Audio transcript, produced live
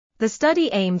The study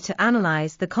aimed to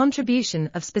analyze the contribution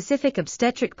of specific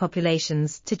obstetric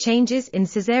populations to changes in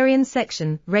caesarean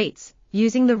section rates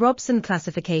using the Robson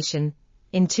classification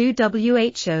in 2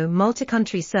 WHO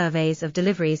multicountry surveys of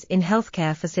deliveries in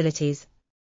healthcare facilities.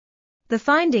 The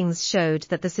findings showed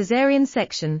that the caesarean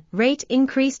section rate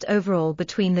increased overall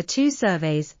between the two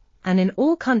surveys and in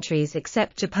all countries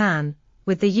except Japan,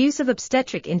 with the use of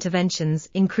obstetric interventions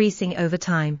increasing over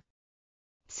time.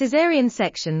 Caesarean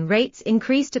section rates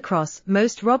increased across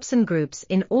most Robson groups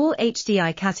in all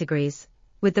HDI categories,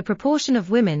 with the proportion of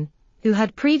women who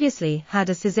had previously had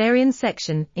a caesarean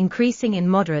section increasing in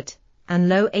moderate and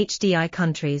low HDI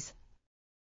countries.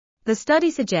 The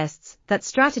study suggests that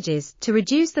strategies to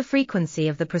reduce the frequency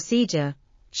of the procedure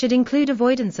should include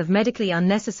avoidance of medically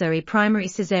unnecessary primary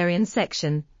caesarean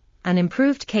section and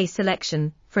improved case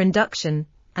selection for induction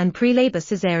and pre-labor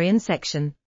caesarean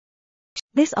section.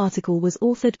 This article was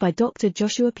authored by Dr.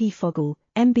 Joshua P. Vogel,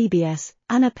 MBBS,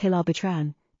 Anna Pilar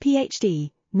Betrán,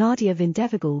 PhD, Nadia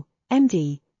Vindevoghel,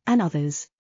 MD, and others.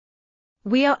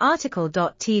 We are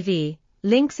article.tv,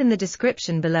 links in the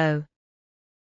description below.